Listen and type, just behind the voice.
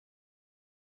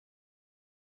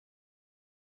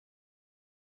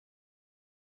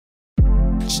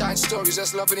Shinezstory,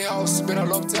 just Loveindehouse. Been a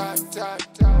long time.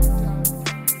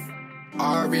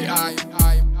 RBI.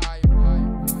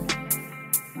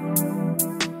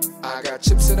 I got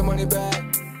chips in the money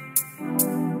bag.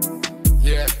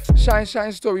 Yeah.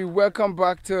 Shinezstory, welcome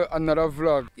back to another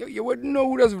vlog. You wouldn't know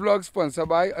who this vlog sponsored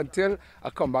by until I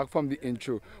come back from the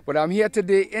intro. But I'm here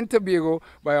today in Tobago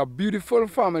by a beautiful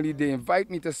family. They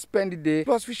invite me to spend the day.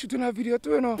 Plus, we shooting a video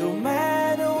too, you know. No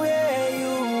matter where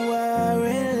you are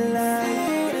in life,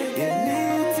 you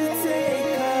need to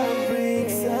take a break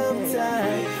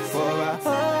sometime for a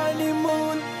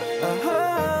honeymoon, a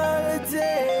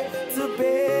holiday.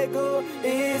 Tobago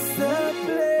is the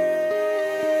place.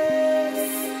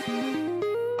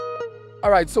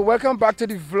 Alright, so welcome back to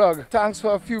the vlog. Thanks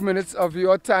for a few minutes of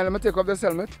your time. Let me take off this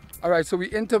helmet. Alright, so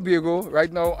we in Tobago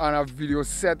right now on a video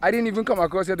set. I didn't even come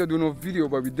across here to do no video,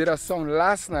 but we did a song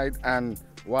last night and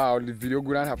wow, the video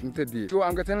gonna happen today. So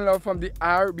I'm getting love from the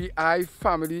RBI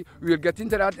family. We'll get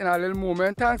into that in a little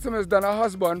moment. Thanks to Ms. Donna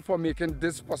husband for making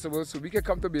this possible so we can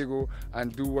come to Tobago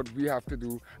and do what we have to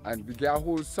do and we get a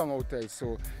whole song out there.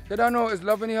 So you don't know, it's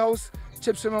Loveindehouse,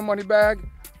 chips in my money bag,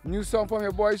 new song from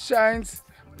your boy Shines.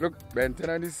 Look, Benton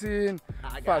on the scene,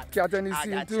 Fat Cat on the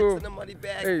scene too.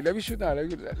 Hey, let me shoot now, let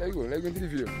me go into the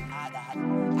video.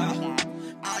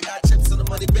 I got chips in the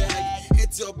money bag.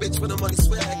 Hit your bitch with the money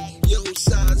swag. Yo,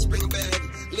 shine, spring bag.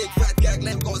 Lick fat gag,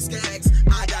 let go skags.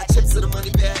 I got chips in the money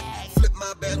bag. Flip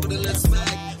my bag with a little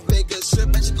swag. Make a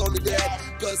strip and she call me dad.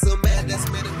 Cause I'm mad, that's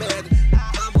mad and mad.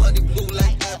 My money blue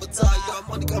like Avatar. Your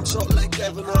money come short like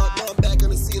Kevin Hart. Now I'm back on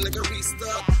the scene like a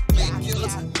restart. Big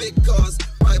killers, big cars.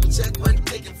 Private jet, money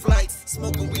taking flights.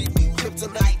 Smoking weed,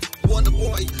 kryptonite. Wonder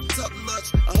boy, top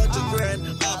notch. 100 grand,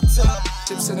 up top.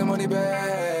 Chips in the money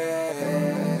bag.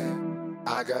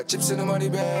 I got chips in the money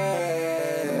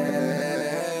bag.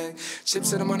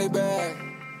 Chips in the money bag.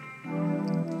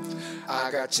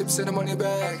 I got chips in the money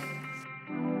bag.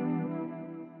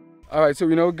 Alright, so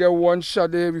we now get one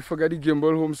shot there. We forget the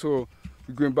gimbal home, so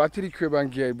we're going back to the crib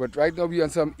and get it. But right now we on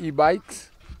some e-bikes.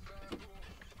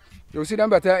 You'll see them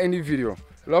better in the video.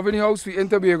 Loveindehouse, we in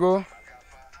Tobago.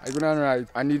 I'm gonna ride.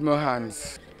 I need my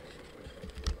hands.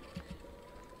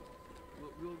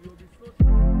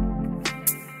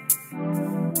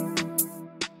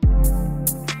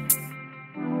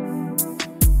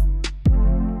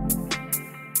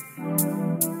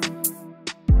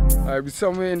 I'll be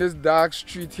somewhere in this dark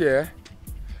street here,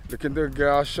 looking to get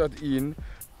a shot in.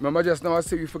 Remember just now I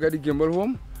said we forget the gimbal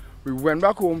home? We went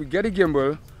back home, we get the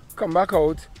gimbal, come back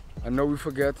out, and now we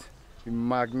forget the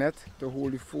magnet to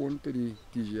hold the phone to the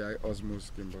DJI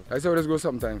Osmos gimbal. That's how this goes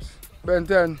sometimes.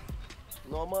 Benton.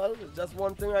 Normal, it's just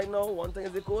one thing right now. One thing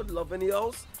is the code,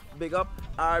 Loveindehouse. Big up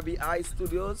RBI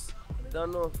Studios.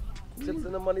 Don't know. Chips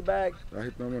in the money bag.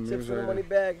 Right now, chips in the money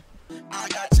bag. I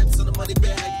got chips in the money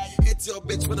bag. Hit your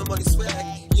bitch with the money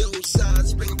swag. Yo, shine,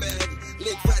 spring bag.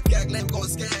 Lick fat gag, let go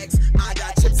skags. I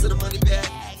got chips in the money bag.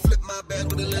 Flip my bag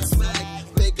with a little swag.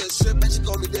 Make a strip and she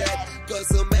call me dad.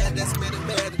 Cause I'm mad, that's mad and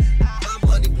mad. My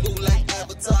money blue like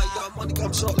Avatar. Your money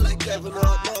come short like Kevin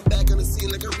Hart. Now I'm back on the scene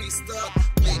like a restart.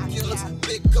 Big killers,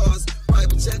 big cars.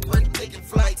 Private jet, money taking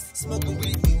flights. Smoking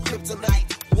weed,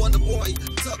 kryptonite. Wonder boy,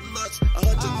 top notch.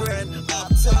 100 grand, up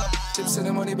top. Chips in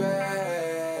the money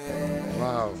bag.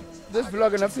 Wow. This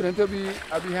vlog enough to be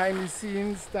a behind the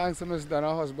scenes. Thanks to Ms.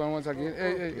 Donna husband once again.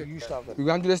 Hey. You stop that. We're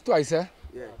going to do this twice, eh?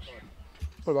 Yeah.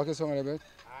 Pull back your song a little bit.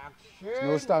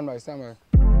 No, stand by. So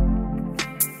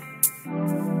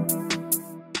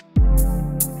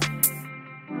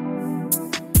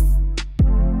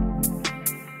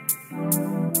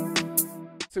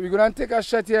we're going to take a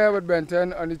shot here with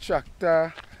Benton on the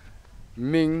tractor,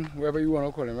 Ming, whoever you want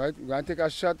to call him, right? We're going to take a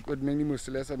shot with Ming the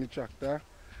Merciless on the tractor.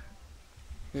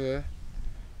 Yeah.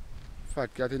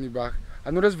 Fat Cat in the back.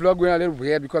 I know this vlog going a little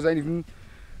weird because I didn't even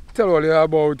tell all you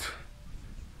about.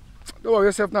 Don't worry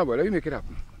yourself now, boy. Let me make it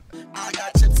happen. I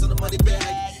got chips in the money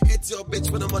bag. Hit your bitch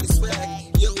with the money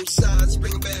swag. Yo, shine,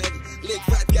 spring bag. Lick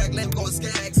fat gag, let go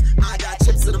skags. I got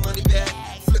chips in the money bag.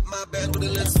 Flip my bag with a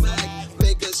little swag.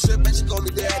 Make a strip and she call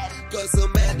me dad. Cause I'm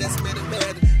mad, that's mad and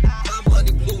mad. My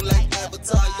money blue like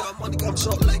Avatar. Your money come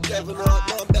short like Kevin Hart.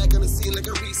 Now I'm back on the scene like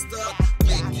a restart.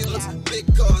 Big killers, big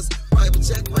cars. Private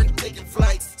jet, money taking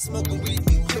flights. Smoking weed,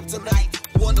 kryptonite.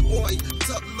 Wonder boy,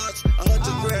 top notch.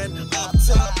 100 grand, up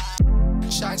top.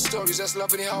 Shinezstory, just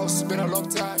Loveindehouse. Been a long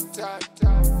time.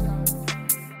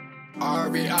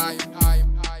 RBI.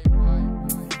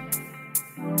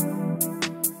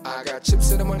 I got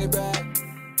chips in the money bag.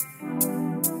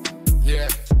 Yeah.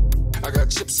 I got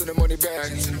chips in the money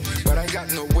bag, but I ain't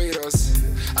got no waiters.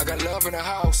 I got love in the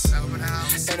house,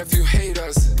 and a few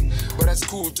haters. But that's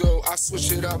cool though, I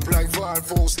switch it up like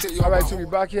Volvo. Stay on. Alright, so we're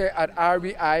back here at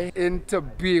RBI in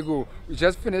Tobago. We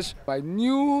just finished my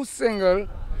new single,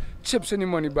 Chips in the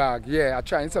Money Bag. Yeah, I'm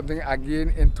trying something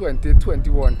again in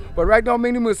 2021. But right now, I'm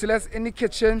mainly merciless in the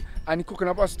kitchen and cooking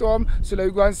up a storm. So let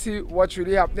me go and see what's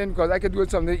really happening, because I could do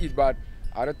something to eat, but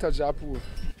I don't touch that pool.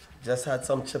 Just had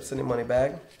some chips in the money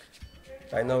bag.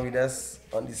 Right now we just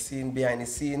on the scene, behind the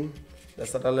scene.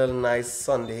 Just had a little nice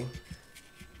Sunday.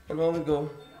 And on we go.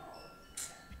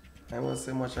 I won't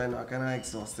say much right now, I'm kinda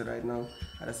exhausted right now.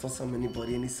 I just saw so many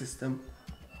body in the system.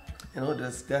 You know,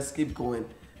 just keep going.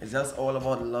 It's just all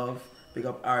about love. Big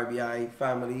up RBI,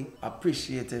 family,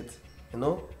 appreciate it. You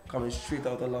know, coming straight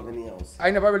out of Loveindehouse.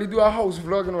 I never really do a house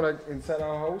vlog, you know, like inside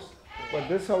our house. But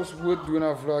this house worth doing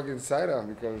a vlog inside her,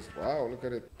 because wow, look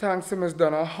at it. Thanks to Miss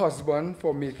Donna, husband,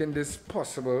 for making this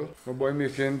possible. My boy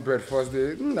making breakfast.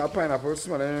 That pineapple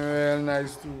smelling real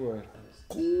nice too, boy.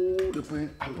 Cool, they putting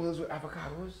apples with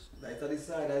avocados. Right to the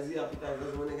side, I see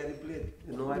appetizers when I get the plate.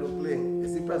 You know I don't play.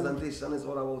 It's the presentation, is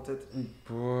all about it.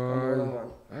 Boy.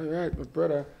 Alright, my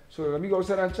brother. So let me go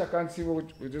outside and check and see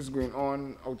what is going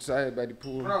on outside by the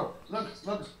pool. Bro, look,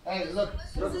 hey, look,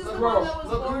 bro,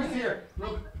 look who's here.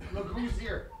 Look who's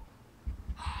here.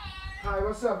 Hi,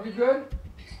 what's up? You good?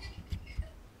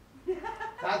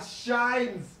 That's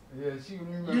Shines. Yeah, she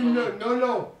remember. You know,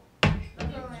 no.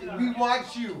 We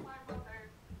watch you.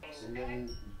 And then,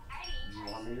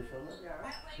 you want me to film it?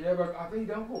 Yeah, but I think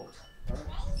you don't cook. Right?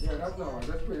 Yeah, that's not one.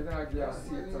 Just put it in like yeah,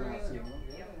 see it tonight.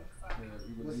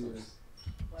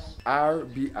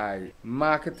 RBI,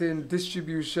 marketing,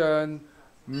 distribution,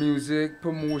 music,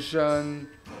 promotion.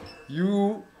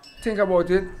 You think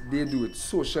about it, they do it.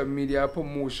 Social media,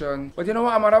 promotion. But you know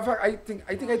what, as a matter of fact, I think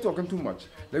I'm talking too much.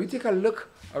 Let me take a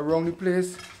look around the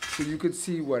place so you could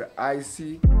see what I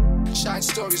see.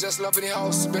 Shinezstory, just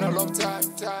Loveindehouse. Been a long time.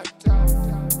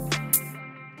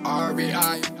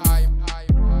 RBI.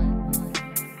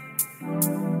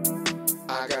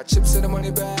 I got chips in the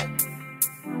money bag.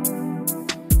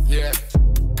 Yeah,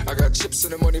 I got chips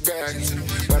in the money bag,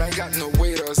 but I ain't got no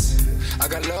waiters. I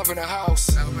got love in the house,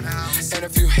 and a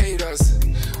few haters.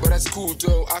 But that's cool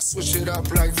though, I switch it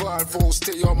up like Volvo.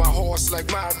 Stay on my horse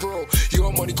like my bro.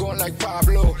 Your money going like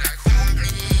Pablo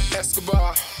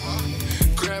Escobar,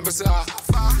 Grand Bazaar,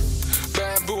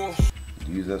 Bamboo.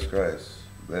 Jesus Christ,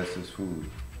 bless this food.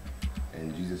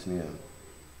 In Jesus' name,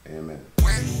 amen.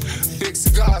 Big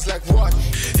cigars like what?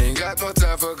 Ain't got no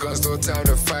time for guns, no time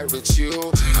to fight with you.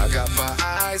 I got my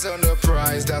eyes on the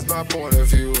prize, that's my point of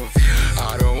view.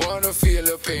 I don't wanna feel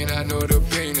the pain, I know the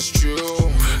pain is true.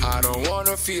 I don't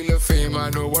wanna feel the fame, I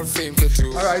know what fame can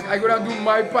do. Alright, I'm gonna do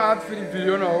my part for the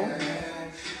video now.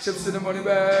 Chips in the money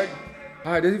bag.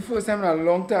 Alright, this is the first time in a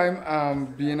long time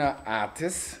being an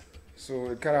artist.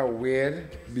 So it's kind of weird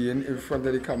being in front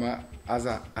of the camera as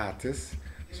an artist.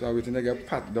 So I'm waiting to get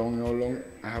pat down how long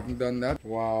I haven't done that.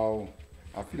 Wow.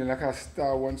 I'm feeling like a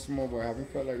star once more, but I haven't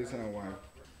felt like this in a while.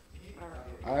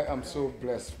 I am so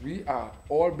blessed. We are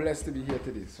all blessed to be here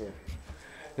today. So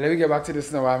let me get back to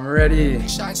this now. I'm ready.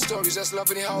 Shinezstory, just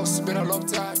Loveindehouse. Been a long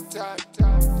time.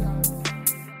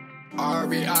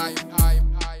 RBI.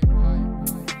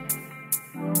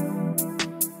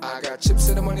 I got chips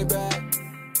in the money bag.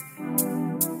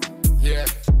 Yeah,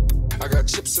 I got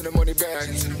chips in the money bag,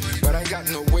 but I ain't got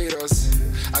no waiters.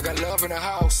 I got love in the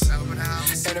house,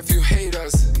 and a few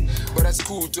haters. But that's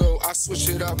cool though, I switch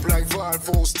it up like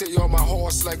Volvo. Stay on my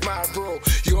horse like my bro.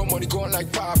 Your money going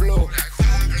like Pablo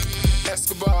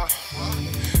Escobar,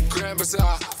 Grand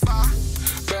Bazaar,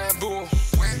 Bamboo.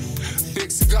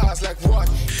 Big cigars like what?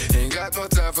 Ain't got no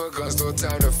time for guns, no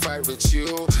time to fight with you.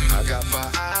 I got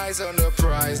my eyes on the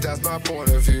prize, that's my point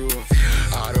of view.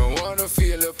 I don't wanna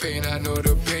feel the pain, I know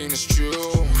the pain is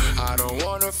true. I don't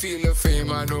wanna feel the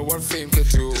fame, I know what fame can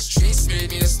do. The streets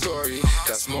made me a story,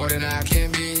 that's more than I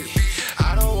can be.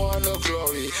 I don't want no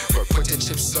glory, but put the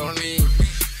chips on me.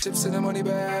 Chips in the money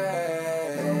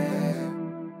bag.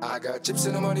 I got chips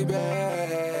in the money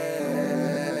bag.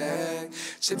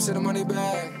 Chips in the money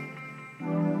bag.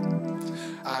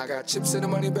 I got chips in the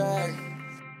money bag.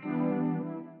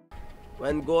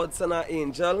 When God sent an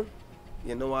angel,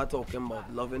 you know what I'm talking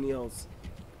about. Loveindehouse.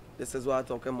 This is what I'm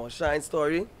talking about.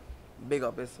 Shinezstory, big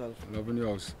up yourself.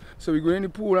 Loveindehouse. So we go in the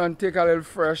pool and take a little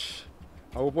fresh.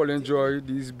 I hope all enjoy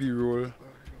this B-roll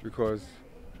because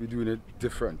we're doing it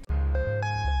different.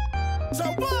 So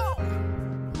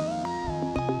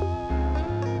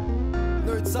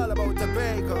no, it's all about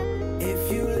Tobago.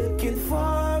 If you're looking for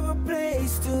a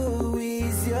place to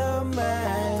ease your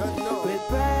mind, with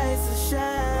price to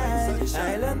shine,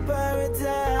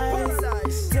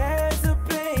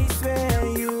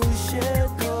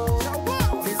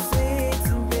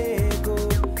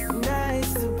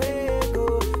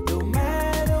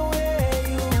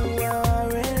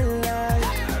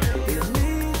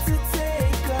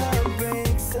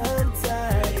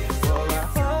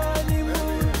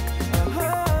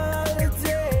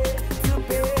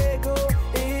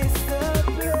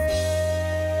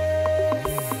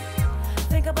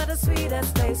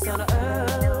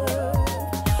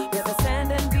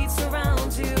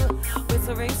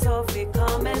 water rain softly,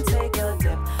 come and take a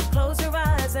dip. Close your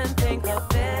eyes and think of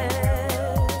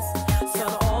this.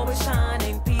 Sun always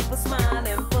shining, people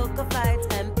smiling, book a flight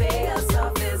and pay us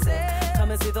a visit.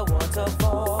 Come and see the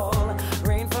waterfall,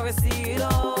 rainforest, see it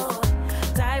all.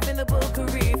 Dive in the Boca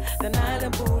Reef, the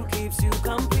island pool keeps you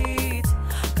complete.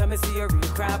 Come and see a real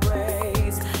crab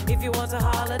race. If you want a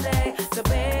holiday,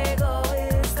 Tobago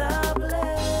is the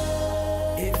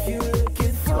place. If you're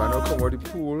looking for... So I now come out the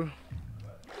pool.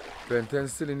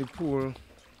 Benton's still in the pool.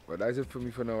 But that's it for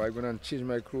me for now. I'm gonna change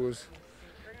my clothes,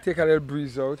 take a little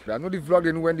breeze out. I know the vlog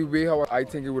didn't went the way how I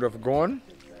think it would have gone.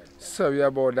 Sorry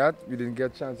about that. We didn't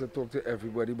get a chance to talk to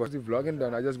everybody. But the vlogging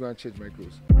done, I just gonna change my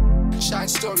clothes.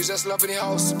 Shinezstory, just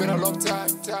Loveindehouse. Been a long time.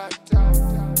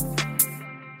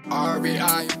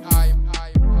 R.B.I.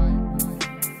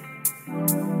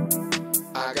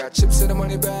 I got chips in the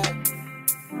money bag.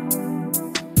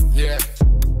 Yeah,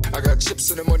 I got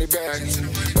chips in the money bag,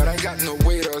 but I got no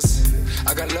waiters.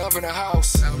 I got love in the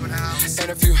house, and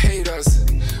a few haters.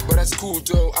 But that's cool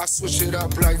though, I switch it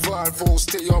up like Volvo.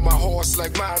 Stay on my horse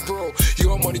like my bro.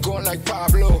 Your money going like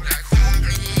Pablo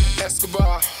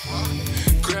Escobar,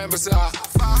 Grand Bazaar,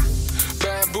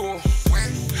 Bamboo,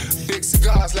 big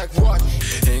cigars like what?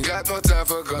 Ain't got no time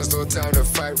for guns, no time to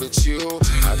fight with you.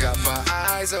 I got my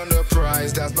eyes on the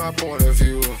prize, that's my point of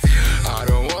view. I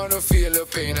don't wanna feel the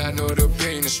pain, I know the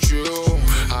pain is true.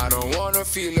 I don't wanna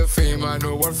feel the fame, I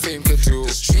know what fame can do.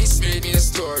 The streets made me a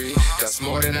story, that's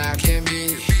more than I can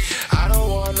be. I don't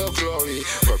want no glory,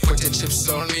 but put your chips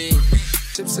on me.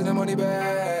 Chips in the money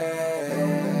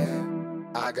bag,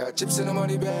 I got chips in the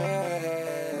money bag.